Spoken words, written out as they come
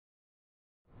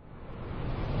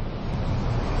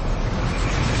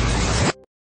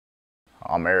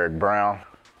I'm Eric Brown.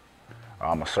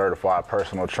 I'm a certified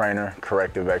personal trainer,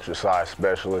 corrective exercise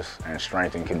specialist, and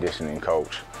strength and conditioning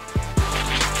coach.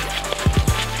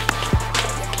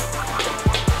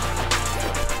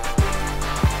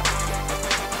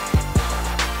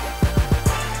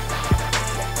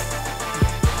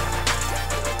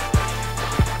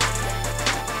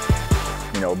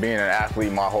 You know, being an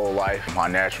athlete my whole life, I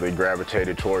naturally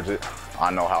gravitated towards it.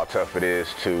 I know how tough it is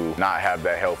to not have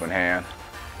that helping hand.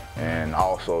 And I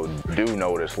also do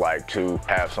know what it's like to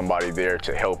have somebody there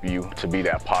to help you, to be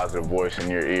that positive voice in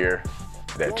your ear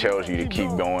that tells you to keep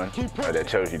going, that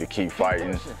tells you to keep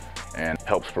fighting, and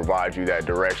helps provide you that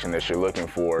direction that you're looking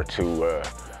for to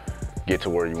get to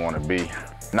where you want to be.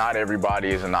 Not everybody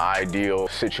is in the ideal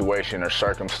situation or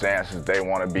circumstances they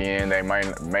want to be in. They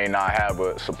may not have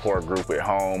a support group at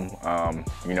home,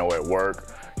 you know, at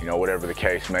work, you know, whatever the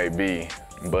case may be.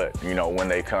 But, you know, when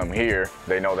they come here,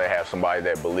 they know they have somebody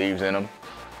that believes in them,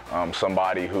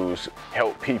 somebody who's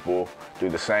helped people through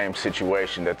the same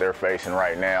situation that they're facing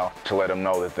right now, to let them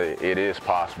know that it is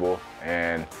possible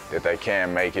and that they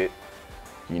can make it.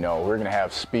 You know, we're gonna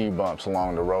have speed bumps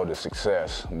along the road to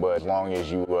success, but as long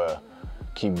as you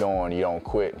keep going, you don't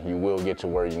quit, you will get to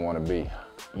where you want to be.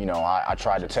 You know, I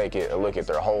tried to take a look at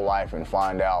their whole life and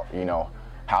find out, you know,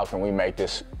 how can we make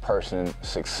this person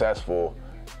successful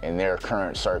in their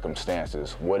current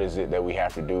circumstances? What is it that we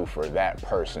have to do for that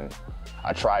person?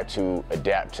 I try to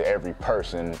adapt to every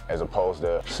person as opposed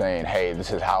to saying, hey,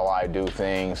 this is how I do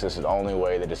things, this is the only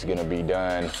way that it's gonna be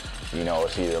done. You know,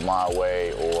 it's either my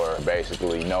way or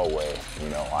basically no way. You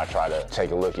know, I try to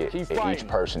take a look at each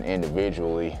person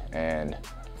individually and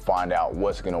find out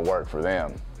what's gonna work for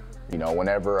them. You know,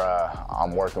 whenever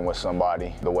I'm working with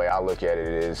somebody, the way I look at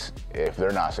it is, if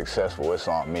they're not successful, it's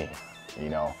on me. You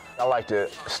know, I like to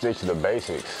stick to the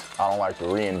basics. I don't like to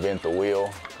reinvent the wheel.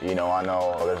 You know, I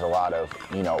know there's a lot of,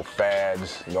 you know,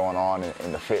 fads going on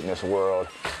in the fitness world.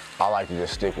 I like to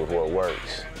just stick with what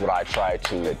works. What I try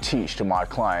to teach to my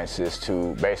clients is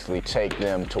to basically take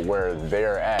them to where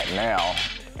they're at now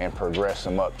and progress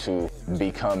them up to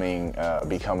becoming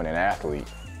an athlete.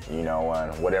 You know,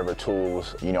 and whatever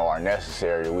tools, you know, are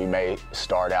necessary. We may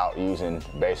start out using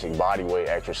basic body weight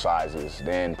exercises,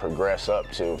 then progress up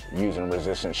to using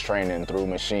resistance training through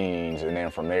machines, and then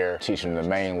from there teaching the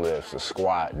main lifts, the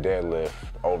squat, deadlift,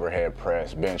 overhead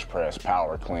press, bench press,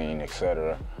 power clean,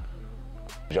 etc.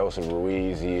 Joseph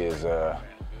Ruiz, he is,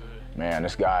 man,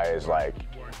 this guy is like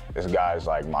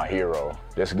my hero.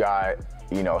 This guy,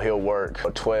 you know, he'll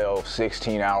work 12,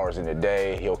 16 hours in a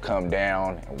day. He'll come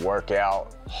down and work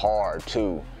out hard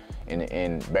too.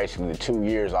 In basically the 2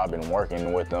 years I've been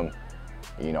working with him,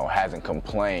 you know, hasn't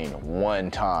complained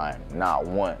one time, not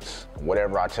once.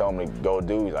 Whatever I tell him to go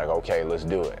do, he's like, okay, let's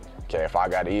do it. Okay, if I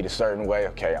gotta eat a certain way,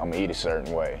 okay, I'm gonna eat a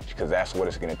certain way, because that's what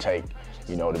it's gonna take,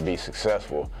 you know, to be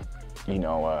successful. You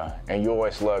know, and you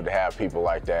always love to have people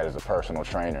like that as a personal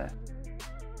trainer.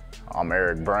 I'm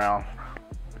Eric Brown.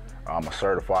 I'm a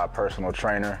certified personal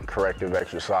trainer, corrective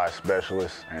exercise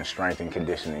specialist, and strength and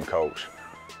conditioning coach.